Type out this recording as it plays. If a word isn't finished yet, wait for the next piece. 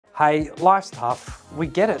Hey, life's tough. We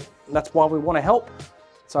get it. That's why we want to help.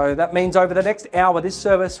 So that means over the next hour, this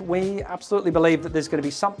service, we absolutely believe that there's going to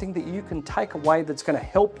be something that you can take away that's going to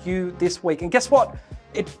help you this week. And guess what?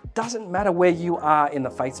 It doesn't matter where you are in the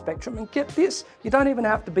faith spectrum. And get this, you don't even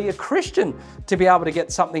have to be a Christian to be able to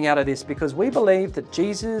get something out of this, because we believe that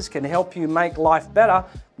Jesus can help you make life better.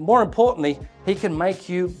 More importantly, he can make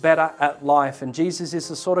you better at life. And Jesus is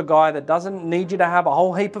the sort of guy that doesn't need you to have a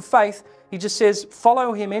whole heap of faith. He just says,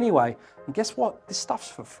 follow him anyway. And guess what? This stuff's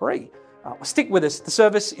for free. Stick with us. The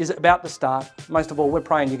service is about to start. Most of all, we're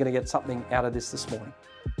praying you're going to get something out of this morning.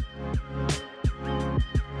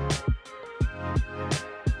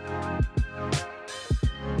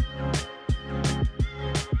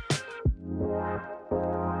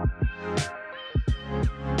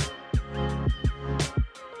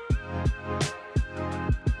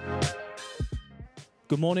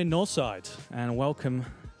 Good morning, Northside, and welcome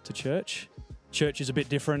to church. Church is a bit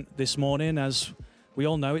different this morning. As we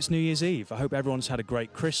all know, it's New Year's Eve. I hope everyone's had a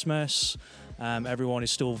great Christmas. Everyone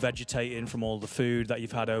is still vegetating from all the food that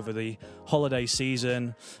you've had over the holiday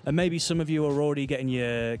season. And maybe some of you are already getting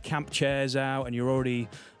your camp chairs out and you're already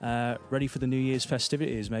ready for the New Year's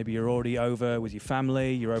festivities. Maybe you're already over with your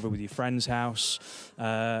family, you're over with your friend's house,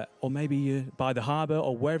 or maybe you're by the harbour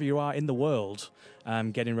or wherever you are in the world,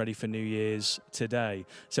 getting ready for New Year's today.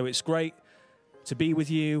 So it's great to be with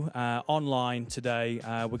you online today.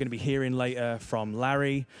 We're going to be hearing later from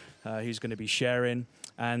Larry, who's going to be sharing.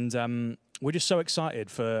 And we're just so excited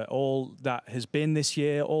for all that has been this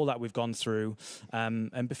year, all that we've gone through.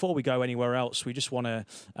 And before we go anywhere else, we just want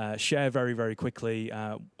to share very, very quickly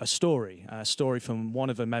a story from one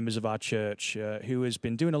of the members of our church who has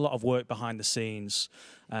been doing a lot of work behind the scenes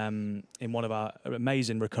in one of our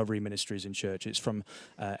amazing recovery ministries in church. It's from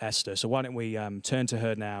Esther. So why don't we turn to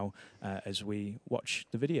her now as we watch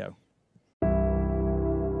the video.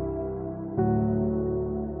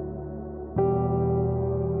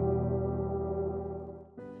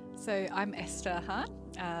 So I'm Esther Hart.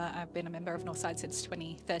 I've been a member of Northside since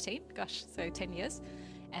 2013, so 10 years.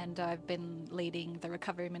 And I've been leading the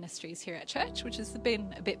recovery ministries here at church, which has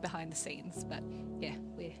been a bit behind the scenes. But yeah,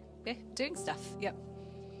 we're doing stuff, yep.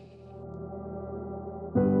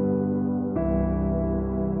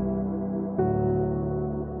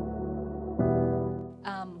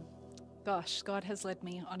 God has led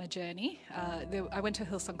me on a journey. I went to a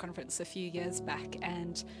Hillsong conference a few years back,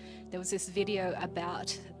 and there was this video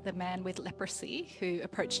about the man with leprosy who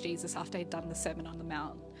approached Jesus after he'd done the Sermon on the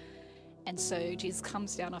Mount. And so Jesus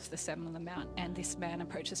comes down off the Sermon on the Mount, and this man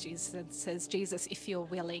approaches Jesus and says, "Jesus, if you're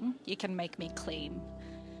willing, you can make me clean."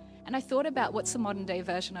 And I thought about what's the modern day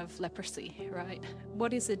version of leprosy, right?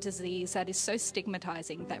 What is a disease that is so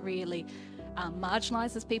stigmatizing, that really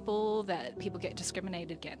marginalizes people, that people get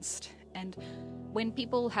discriminated against? And when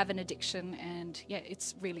people have an addiction, and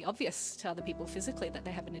it's really obvious to other people physically that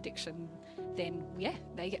they have an addiction, then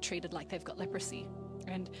they get treated like they've got leprosy.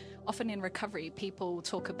 And often in recovery, people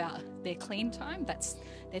talk about their clean time. That's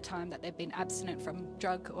their time that they've been abstinent from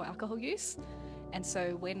drug or alcohol use. And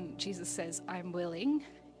so when Jesus says, "I'm willing,"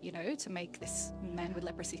 to make this man with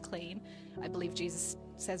leprosy clean, I believe Jesus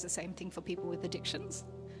says the same thing for people with addictions.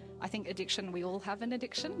 I think addiction, we all have an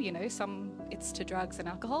addiction, some it's to drugs and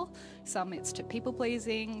alcohol, some it's to people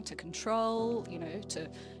pleasing, to control,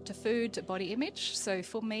 to food, to body image. So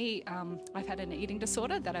for me, I've had an eating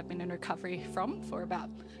disorder that I've been in recovery from for about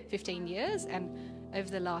 15 years. And over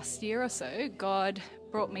the last year or so, God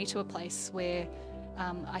brought me to a place where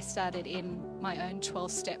I started in my own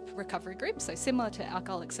 12-step recovery group. So similar to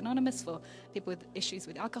Alcoholics Anonymous for people with issues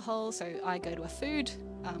with alcohol. So I go to a food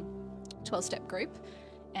 12-step group.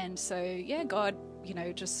 And so, God,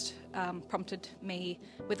 just prompted me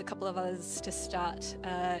with a couple of others to start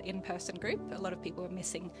in-person group. A lot of people were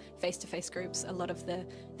missing face-to-face groups. A lot of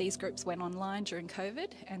these groups went online during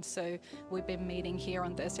COVID. And so we've been meeting here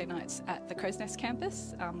on Thursday nights at the Crow's Nest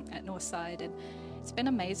campus at Northside. And it's been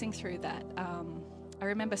amazing through that. I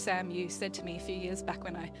remember, Sam, you said to me a few years back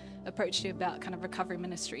when I approached you about kind of recovery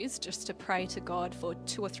ministries, just to pray to God for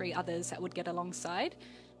 2 or 3 others that would get alongside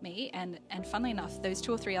me. And funnily enough, those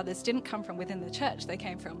 2 or 3 others didn't come from within the church. They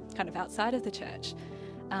came from kind of outside of the church.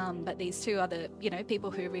 But these 2 other, people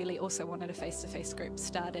who really also wanted a face-to-face group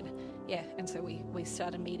started, and so we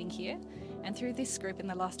started meeting here. And through this group in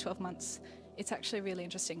the last 12 months, it's actually really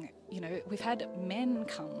interesting. We've had men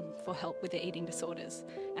come for help with their eating disorders.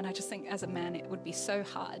 And I just think as a man, it would be so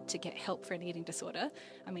hard to get help for an eating disorder.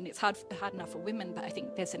 I mean, it's hard enough for women, but I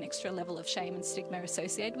think there's an extra level of shame and stigma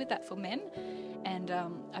associated with that for men. And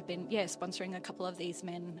I've been, sponsoring a couple of these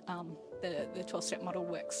men. The 12-step model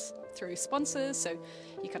works through sponsors, so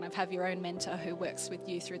you kind of have your own mentor who works with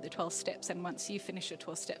you through the 12 steps, and once you finish your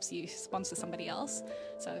 12 steps, you sponsor somebody else.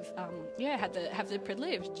 So I've have the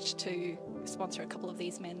privilege to sponsor a couple of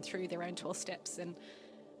these men through their own 12 steps, and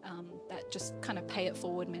that just kind of pay it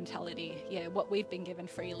forward mentality. Yeah, what we've been given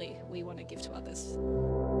freely, we want to give to others.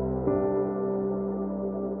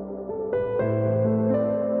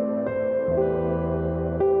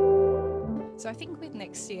 So I think with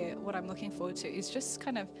next year, what I'm looking forward to is just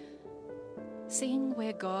kind of seeing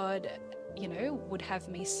where God, would have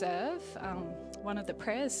me serve. One of the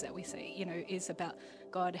prayers that we say, is about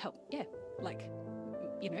God help,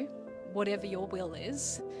 whatever your will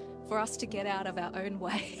is, for us to get out of our own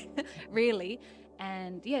way, really,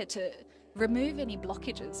 and to remove any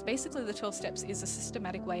blockages. Basically, the 12 steps is a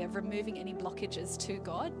systematic way of removing any blockages to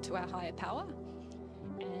God, to our higher power.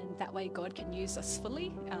 That way God can use us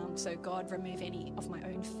fully. So God, remove any of my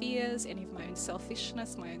own fears, any of my own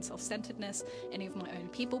selfishness, my own self-centeredness, any of my own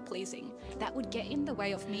people-pleasing. That would get in the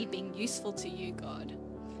way of me being useful to you, God.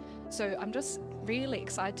 So I'm just really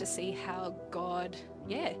excited to see how God,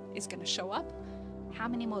 is going to show up, how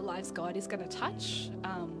many more lives God is going to touch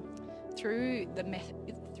through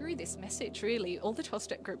this message, really. All the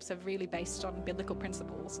 12-step groups are really based on biblical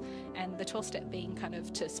principles, and the 12-step being kind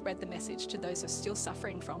of to spread the message to those who are still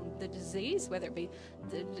suffering from the disease, whether it be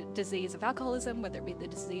the disease of alcoholism, whether it be the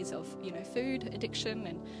disease of, food addiction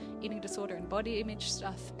and eating disorder and body image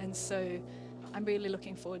stuff. And so I'm really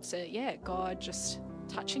looking forward to, God just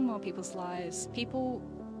touching more people's lives. People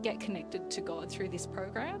get connected to God through these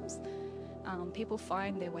programs. People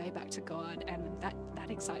find their way back to God, and that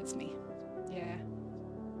excites me. Yeah.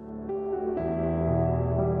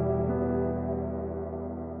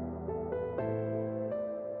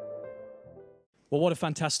 Well, what a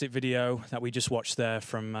fantastic video that we just watched there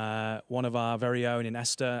from one of our very own in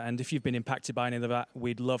Esther. And if you've been impacted by any of that,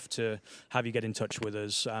 we'd love to have you get in touch with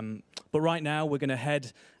us. But right now, we're going to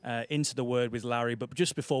head into the Word with Larry. But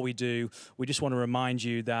just before we do, we just want to remind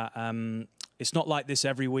you that it's not like this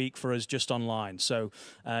every week for us just online. So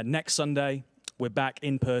next Sunday, we're back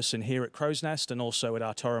in person here at Crow's Nest and also at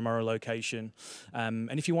our Toromoro location.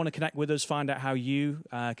 And if you want to connect with us, find out how you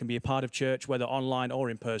can be a part of church, whether online or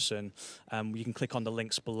in person, you can click on the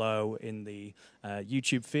links below in the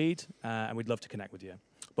YouTube feed, and we'd love to connect with you.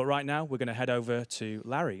 But right now, we're going to head over to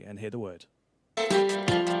Larry and hear the word.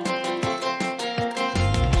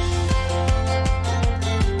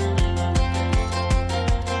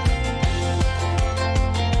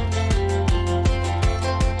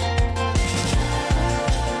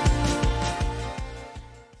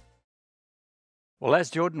 Well,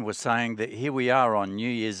 as Jordan was saying, that here we are on New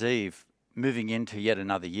Year's Eve, moving into yet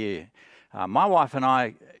another year. My wife and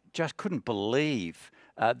I just couldn't believe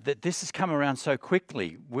that this has come around so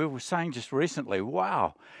quickly. We were saying just recently,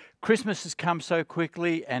 wow, Christmas has come so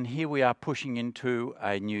quickly, and here we are pushing into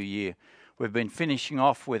a new year. We've been finishing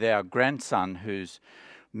off with our grandson who's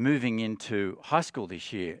moving into high school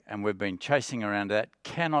this year, and we've been chasing around that.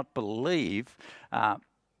 Cannot believe,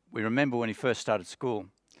 we remember when he first started school,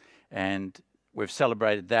 and we've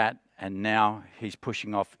celebrated that, and now he's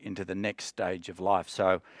pushing off into the next stage of life.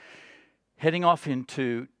 So heading off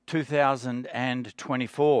into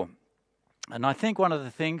 2024. And I think one of the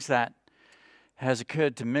things that has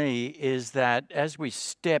occurred to me is that as we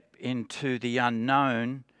step into the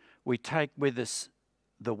unknown, we take with us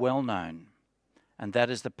the well-known, and that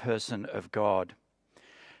is the person of God.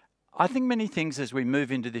 I think many things as we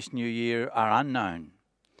move into this new year are unknown.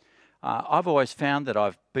 I've always found that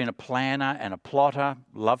I've been a planner and a plotter,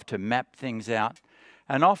 love to map things out,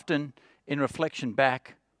 and often in reflection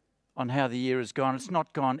back on how the year has gone, it's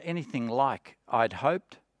not gone anything like I'd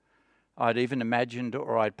hoped, I'd even imagined,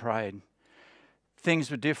 or I'd prayed. Things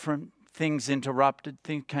were different, things interrupted,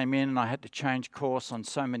 things came in, and I had to change course on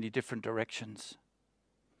so many different directions.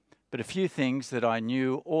 But a few things that I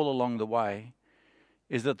knew all along the way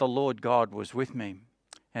is that the Lord God was with me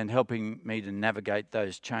and helping me to navigate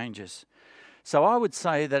those changes. So I would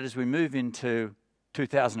say that as we move into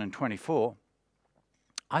 2024,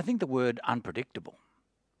 I think the word unpredictable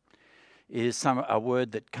is a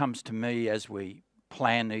word that comes to me as we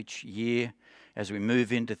plan each year, as we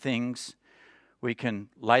move into things. We can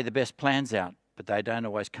lay the best plans out, but they don't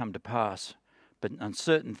always come to pass. But on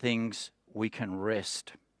certain things, we can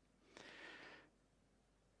rest.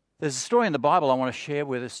 There's a story in the Bible I want to share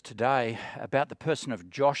with us today about the person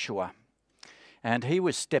of Joshua. And he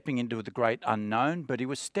was stepping into the great unknown, but he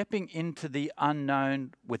was stepping into the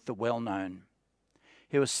unknown with the well-known.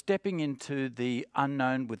 He was stepping into the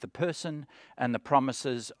unknown with the person and the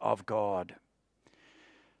promises of God.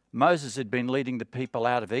 Moses had been leading the people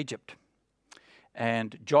out of Egypt,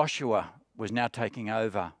 and Joshua was now taking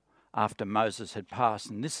over after Moses had passed.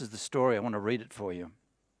 And this is the story. I want to read it for you.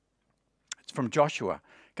 It's from Joshua. I'm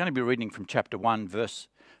going to be reading from chapter 1,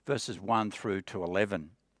 verses 1 through to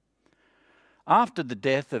 11. After the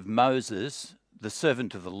death of Moses, the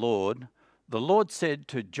servant of the Lord said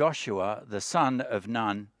to Joshua, the son of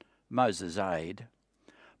Nun, Moses' aide,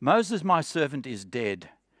 "Moses, my servant, is dead.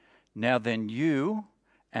 Now then you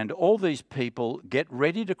and all these people get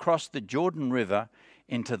ready to cross the Jordan River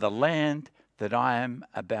into the land that I am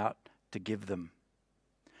about to give them,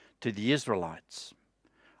 to the Israelites.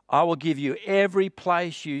 I will give you every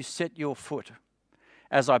place you set your foot.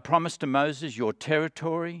 As I promised to Moses, your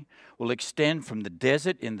territory will extend from the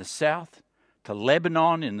desert in the south to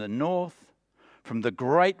Lebanon in the north, from the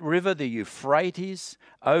great river, the Euphrates,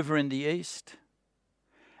 over in the east,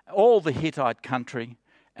 all the Hittite country,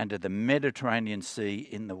 and to the Mediterranean Sea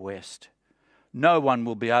in the west. No one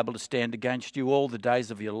will be able to stand against you all the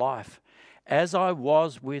days of your life. As I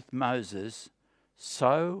was with Moses,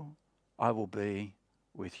 so I will be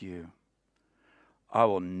with you. I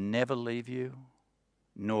will never leave you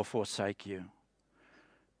nor forsake you.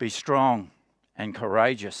 Be strong and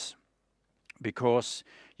courageous, because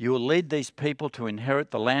you will lead these people to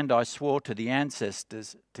inherit the land I swore to the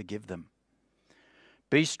ancestors to give them.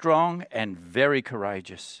 Be strong and very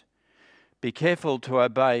courageous. Be careful to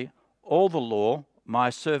obey all the law my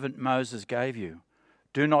servant Moses gave you.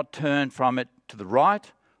 Do not turn from it to the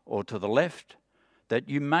right or to the left, that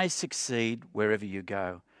you may succeed wherever you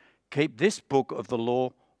go. Keep this book of the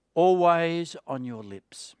law always on your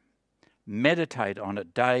lips. Meditate on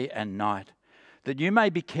it day and night, that you may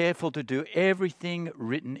be careful to do everything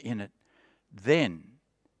written in it. Then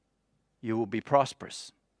you will be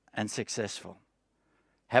prosperous and successful.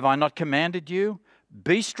 Have I not commanded you?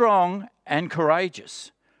 Be strong and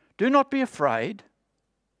courageous. Do not be afraid.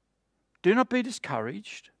 Do not be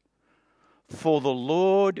discouraged. For the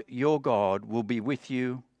Lord your God will be with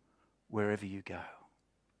you wherever you go.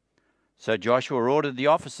 So Joshua ordered the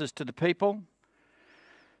officers to the people,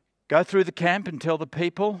 go through the camp and tell the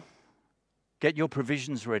people, get your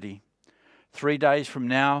provisions ready. 3 days from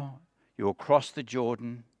now, you will cross the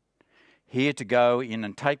Jordan, here to go in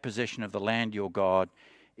and take possession of the land your God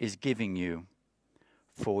is giving you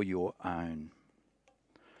for your own.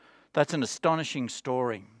 That's an astonishing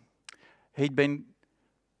story. He'd been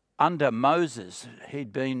under Moses.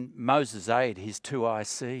 He'd been Moses' aide, his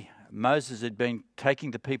 2IC. Moses had been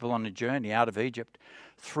taking the people on a journey out of Egypt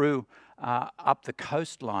through up the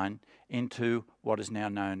coastline into what is now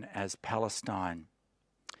known as Palestine.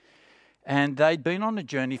 And they'd been on a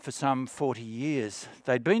journey for some 40 years.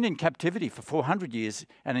 They'd been in captivity for 400 years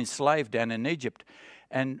and enslaved down in Egypt.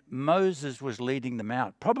 And Moses was leading them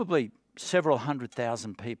out. Probably several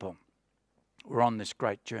 100,000 people were on this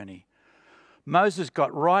great journey. Moses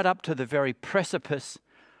got right up to the very precipice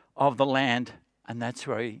of the land, and that's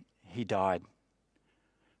where he died.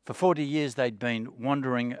 For 40 years they'd been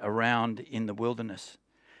wandering around in the wilderness.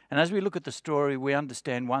 And as we look at the story, we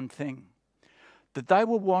understand one thing, that they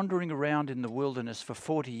were wandering around in the wilderness for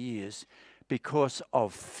 40 years because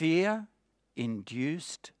of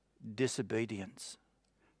fear-induced disobedience.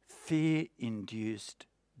 Fear-induced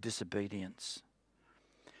disobedience.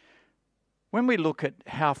 When we look at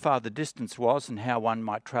how far the distance was and how one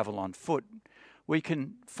might travel on foot, we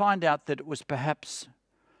can find out that it was perhaps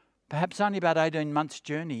only about 18 months'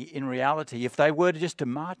 journey in reality. If they were just to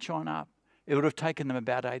march on up, it would have taken them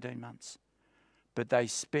about 18 months. But they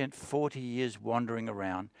spent 40 years wandering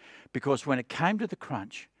around, because when it came to the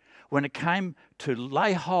crunch, when it came to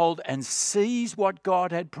lay hold and seize what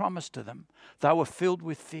God had promised to them, they were filled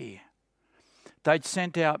with fear. They'd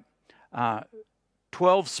sent out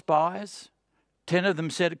 12 spies. 10 of them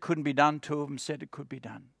said it couldn't be done. 2 of them said it could be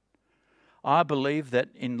done. I believe that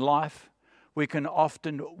in life, we can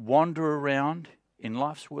often wander around in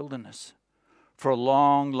life's wilderness for a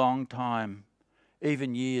long, long time,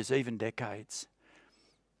 even years, even decades,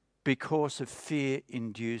 because of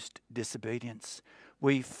fear-induced disobedience.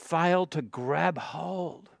 We fail to grab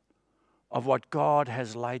hold of what God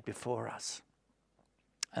has laid before us,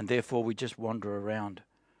 and therefore we just wander around.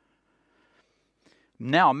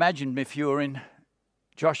 Now imagine if you were in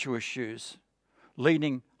Joshua's shoes,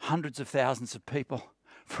 leading hundreds of thousands of people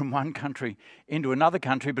from one country into another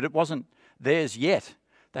country, but it wasn't theirs yet.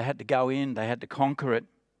 They had to go in, they had to conquer it.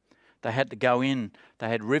 They had to go in, they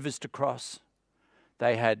had rivers to cross.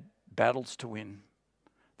 They had battles to win.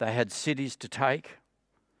 They had cities to take.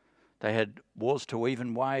 They had wars to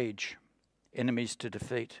even wage, enemies to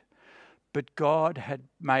defeat. But God had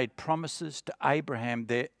made promises to Abraham,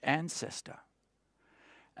 their ancestor.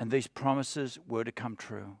 and these promises were to come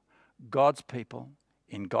true. God's people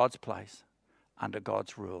in God's place, under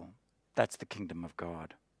God's rule. That's the kingdom of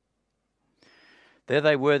God. There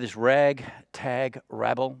they were, this ragtag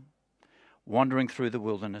rabble, wandering through the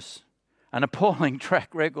wilderness, an appalling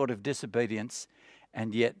track record of disobedience,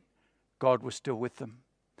 and yet God was still with them.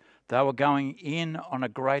 They were going in on a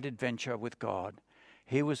great adventure with God.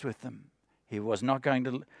 He was with them. He was not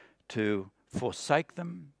going to forsake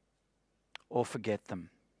them or forget them.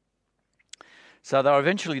 So they were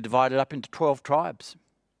eventually divided up into 12 tribes.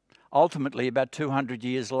 Ultimately, about 200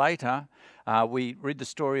 years later, we read the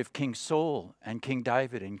story of King Saul and King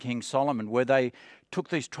David and King Solomon, where they took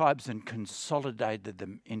these tribes and consolidated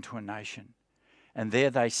them into a nation. And there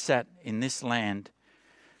they sat in this land,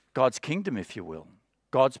 God's kingdom, if you will,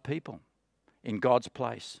 God's people, in God's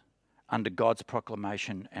place, under God's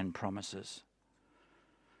proclamation and promises.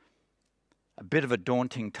 A bit of a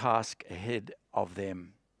daunting task ahead of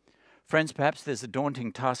them. Friends, perhaps there's a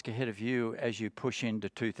daunting task ahead of you as you push into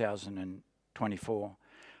 2024.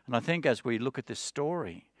 And I think as we look at this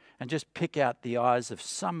story and just pick out the eyes of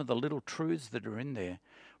some of the little truths that are in there,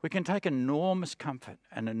 we can take enormous comfort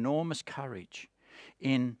and enormous courage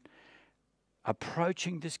in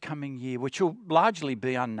approaching this coming year, which will largely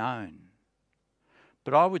be unknown.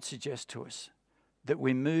 But I would suggest to us that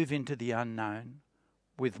we move into the unknown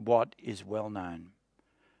with what is well known.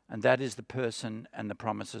 And that is the person and the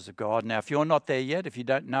promises of God. Now, if you're not there yet, if you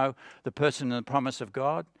don't know the person and the promise of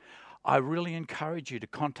God, I really encourage you to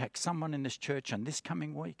contact someone in this church on this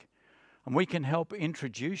coming week. And we can help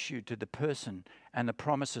introduce you to the person and the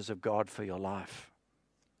promises of God for your life.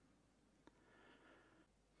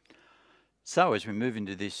 So as we move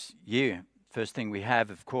into this year, first thing we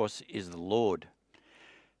have, of course, is the Lord.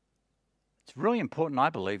 It's really important, I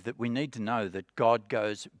believe, that we need to know that God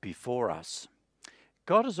goes before us.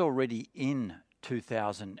 God is already in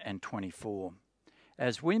 2024.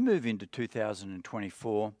 As we move into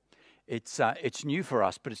 2024, it's new for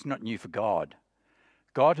us, but it's not new for God.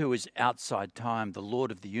 God, who is outside time, the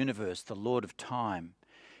Lord of the universe, the Lord of time,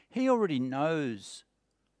 He already knows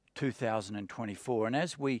 2024. And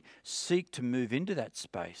as we seek to move into that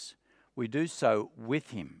space, we do so with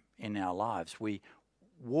Him in our lives. We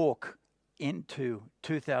walk into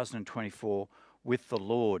 2024 with the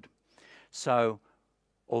Lord. So,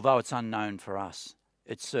 although it's unknown for us,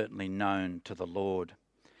 it's certainly known to the Lord.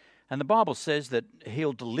 And the Bible says that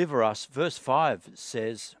He'll deliver us. Verse 5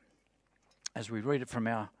 says, as we read it from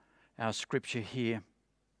our scripture here,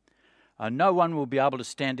 no one will be able to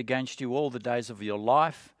stand against you all the days of your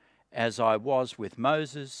life. As I was with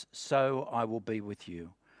Moses, so I will be with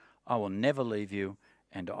you. I will never leave you,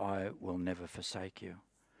 and I will never forsake you.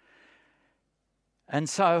 And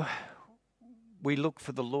so we look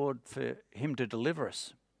for the Lord, for Him to deliver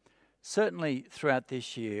us. Certainly throughout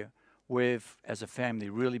this year, we've, as a family,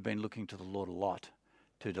 really been looking to the Lord a lot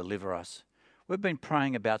to deliver us. We've been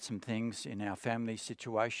praying about some things in our family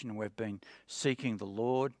situation, and we've been seeking the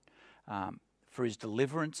Lord for His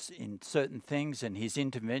deliverance in certain things and His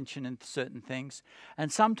intervention in certain things. And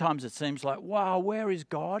sometimes it seems like, wow, where is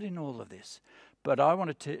God in all of this? But I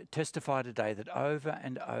want to testify today that over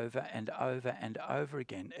and over and over and over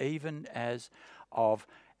again, even as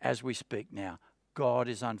we speak now, God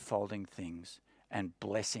is unfolding things and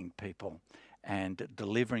blessing people and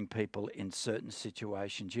delivering people in certain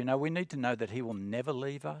situations. You know, we need to know that He will never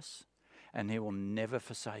leave us and He will never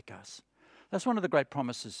forsake us. That's one of the great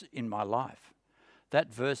promises in my life.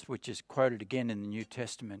 That verse which is quoted again in the New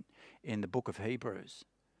Testament in the book of Hebrews,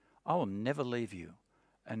 I will never leave you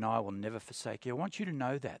and I will never forsake you. I want you to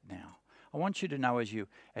know that now. I want you to know as you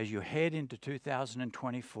head into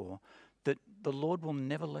 2024 that the Lord will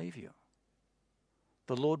never leave you.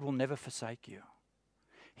 The Lord will never forsake you.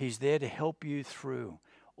 He's there to help you through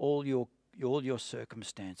all your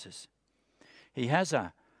circumstances. He has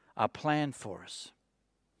a plan for us.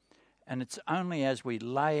 And it's only as we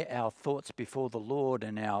lay our thoughts before the Lord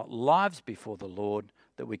and our lives before the Lord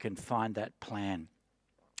that we can find that plan.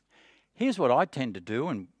 Here's what I tend to do,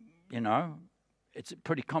 and, you know, it's a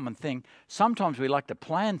pretty common thing. Sometimes we like to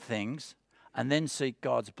plan things and then seek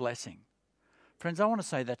God's blessing. Friends, I want to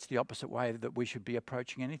say that's the opposite way that we should be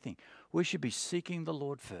approaching anything. We should be seeking the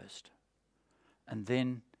Lord first and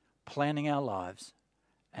then planning our lives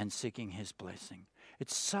and seeking His blessing.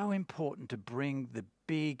 It's so important to bring the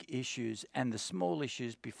big issues and the small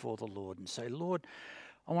issues before the Lord and say, Lord,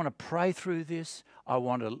 I want to pray through this. I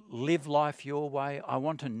want to live life your way. I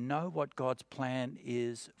want to know what God's plan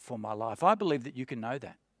is for my life. I believe that you can know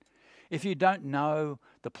that. If you don't know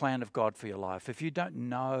the plan of God for your life, if you don't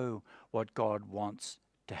know what God wants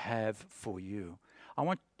to have for you, I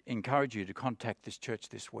want encourage you to contact this church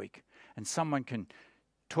this week, and someone can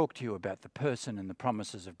talk to you about the person and the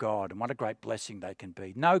promises of God and what a great blessing they can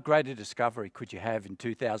be. No greater discovery could you have in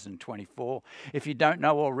 2024 if you don't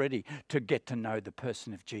know already to get to know the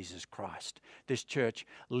person of Jesus Christ. This church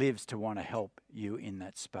lives to want to help you in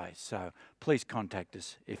that space. So please contact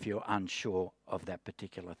us if you're unsure of that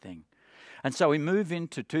particular thing. And so we move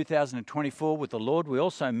into 2024 with the Lord. We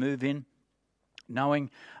also move in knowing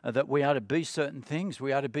that we are to be certain things.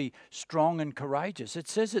 We are to be strong and courageous. It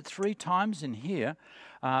says it 3 times in here.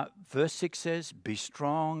 Verse 6 says, be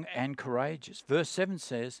strong and courageous. Verse 7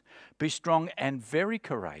 says, be strong and very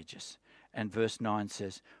courageous. And verse 9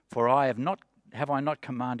 says, for have I not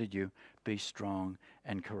commanded you, be strong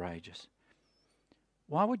and courageous.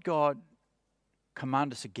 Why would God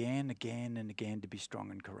command us again and again to be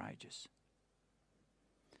strong and courageous?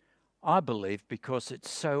 I believe because it's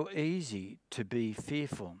so easy to be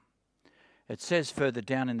fearful. It says further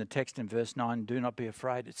down in the text in verse 9, do not be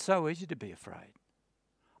afraid. It's so easy to be afraid.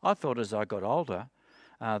 I thought as I got older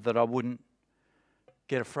that I wouldn't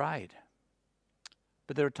get afraid.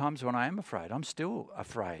 But there are times when I am afraid. I'm still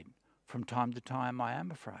afraid. From time to time I am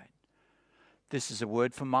afraid. This is a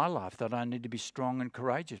word for my life, that I need to be strong and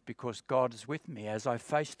courageous because God is with me as I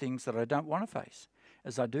face things that I don't want to face,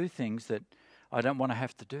 as I do things that I don't want to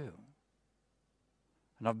have to do.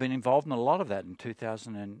 And I've been involved in a lot of that in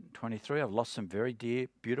 2023. I've lost some very dear,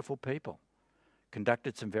 beautiful people,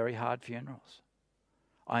 conducted some very hard funerals.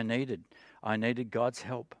 I needed God's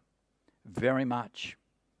help very much.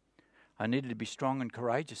 I needed to be strong and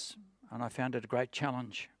courageous, and I found it a great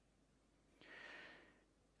challenge.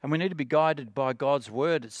 And we need to be guided by God's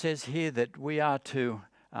word. It says here that we are to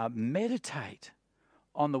meditate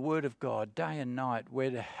on the word of God day and night.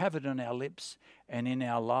 We're to have it on our lips and in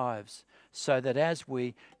our lives, so that as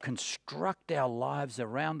we construct our lives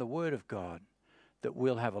around the word of God, that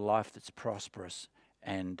we'll have a life that's prosperous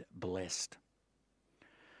and blessed.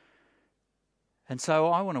 And so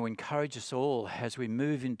I want to encourage us all as we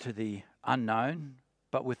move into the unknown,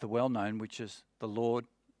 but with the well-known, which is the Lord,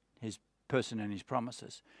 his person and his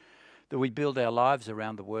promises, that we build our lives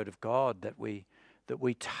around the word of God, that we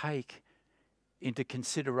take into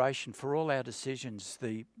consideration for all our decisions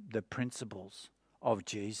the principles of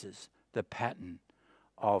Jesus, the pattern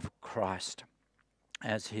of Christ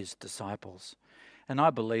as his disciples. And I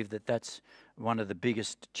believe that that's one of the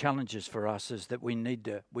biggest challenges for us, is that we need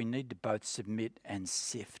to both submit and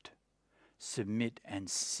sift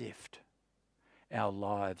our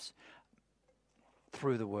lives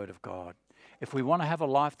through the word of God. If we want to have a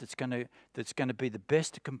life that's going to be the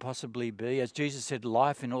best it can possibly be, as Jesus said,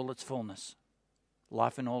 life in all its fullness.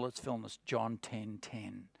 Life in all its fullness, John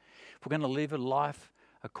 10:10. If we're going to live a life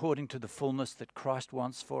according to the fullness that Christ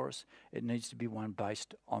wants for us, it needs to be one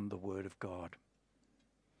based on the word of God.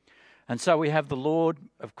 And so we have the Lord,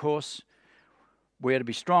 of course. We're to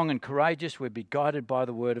be strong and courageous. We're to be guided by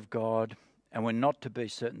the word of God. And we're not to be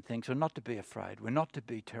certain things. We're not to be afraid. We're not to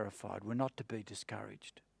be terrified. We're not to be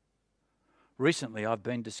discouraged. Recently, I've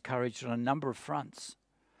been discouraged on a number of fronts.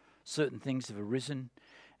 Certain things have arisen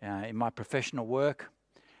in my professional work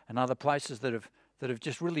and other places that have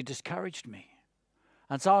just really discouraged me.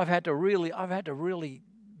 And so I've had to really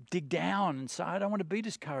dig down and say, I don't want to be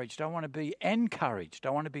discouraged. I want to be encouraged. I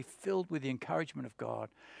want to be filled with the encouragement of God.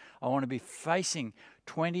 I want to be facing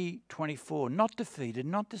 2024, not defeated,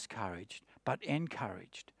 not discouraged, but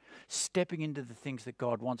encouraged, stepping into the things that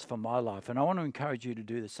God wants for my life. And I want to encourage you to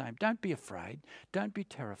do the same. Don't be afraid. Don't be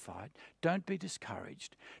terrified. Don't be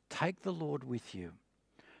discouraged. Take the Lord with you.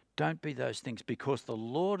 Don't be those things, because the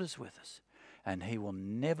Lord is with us, and he will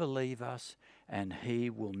never leave us, and he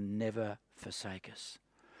will never forsake us.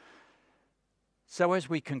 So as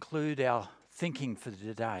we conclude our thinking for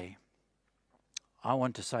today, I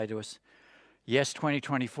want to say to us, yes,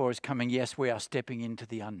 2024 is coming. Yes, we are stepping into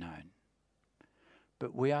the unknown.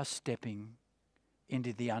 But we are stepping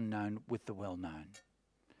into the unknown with the well-known.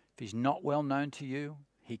 If he's not well-known to you,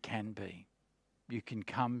 he can be. You can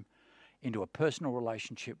come into a personal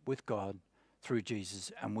relationship with God through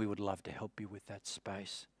Jesus, and we would love to help you with that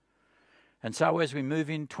space. And so as we move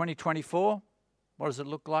in 2024, what does it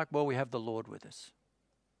look like? Well, we have the Lord with us.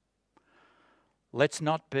 Let's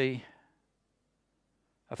not be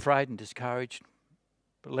afraid and discouraged,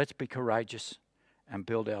 but let's be courageous and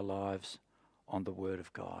build our lives on the word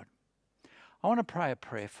of God. I want to pray a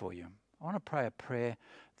prayer for you. I want to pray a prayer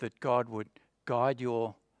that God would guide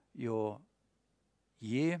your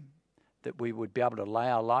year, that we would be able to lay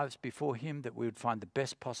our lives before him, that we would find the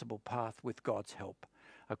best possible path with God's help,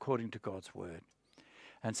 according to God's word.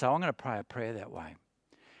 And so I'm going to pray a prayer that way.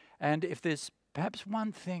 And if there's perhaps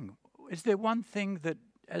one thing, is there one thing that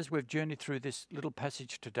as we've journeyed through this little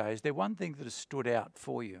passage today, is there one thing that has stood out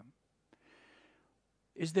for you?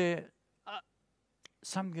 Is there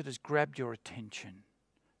something that has grabbed your attention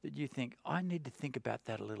that you think, I need to think about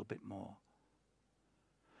that a little bit more?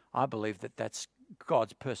 I believe that that's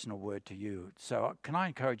God's personal word to you. So can I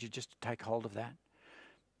encourage you just to take hold of that?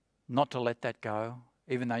 Not to let that go,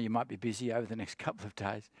 even though you might be busy over the next couple of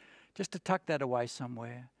days. Just to tuck that away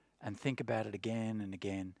somewhere and think about it again and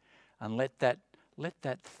again, and let that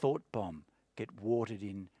thought bomb get watered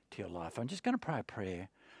into your life. I'm just going to pray a prayer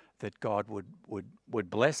that God would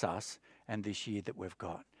bless us and this year that we've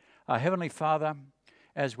got. Heavenly Father,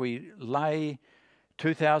 as we lay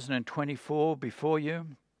 2024 before you,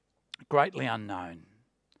 greatly unknown.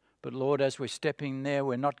 But Lord, as we're stepping there,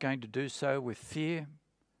 we're not going to do so with fear.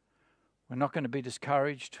 We're not going to be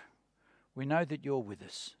discouraged. We know that you're with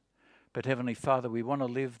us. But Heavenly Father, we want to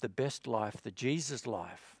live the best life, the Jesus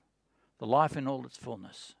life, the life in all its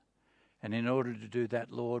fullness. And in order to do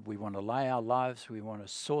that, Lord, we want to lay our lives, we want to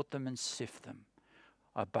sort them and sift them,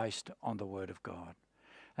 based on the Word of God.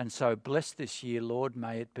 And so bless this year, Lord.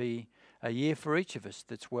 May it be a year for each of us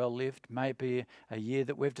that's well lived. May it be a year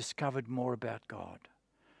that we've discovered more about God,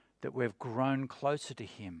 that we've grown closer to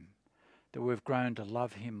Him, that we've grown to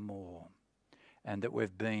love Him more, and that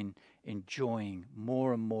we've been enjoying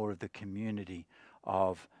more and more of the community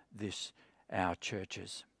of this, our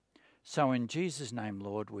churches. So in Jesus' name,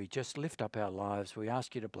 Lord, we just lift up our lives. We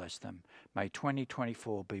ask you to bless them. May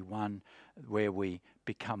 2024 be one where we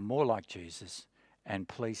become more like Jesus and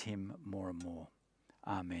please Him more and more.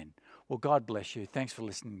 Amen. Well, God bless you. Thanks for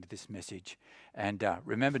listening to this message. And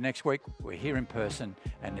remember, next week we're here in person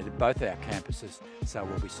and at both our campuses, so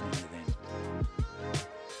we'll be seeing you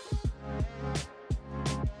then.